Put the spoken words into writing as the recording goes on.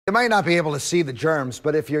You might not be able to see the germs,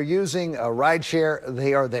 but if you're using a rideshare,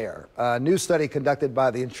 they are there. A new study conducted by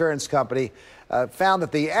the insurance company found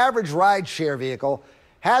that the average rideshare vehicle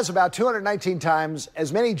has about 219 times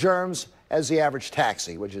as many germs as the average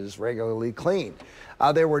taxi, which is regularly cleaned.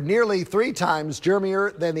 They were nearly 3 times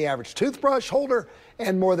germier than the average toothbrush holder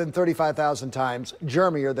and more than 35,000 times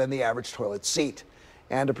germier than the average toilet seat.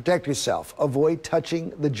 And to protect yourself, avoid touching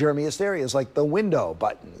the germiest areas like the window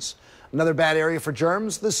buttons. Another bad area for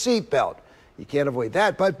germs, the seat belt. You can't avoid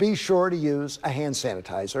that, but be sure to use a hand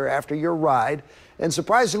sanitizer after your ride. And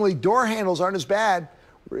surprisingly, door handles aren't as bad.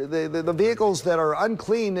 The vehicles that are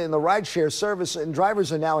unclean in the rideshare service, and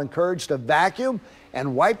drivers are now encouraged to vacuum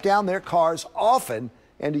and wipe down their cars often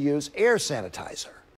and to use air sanitizer.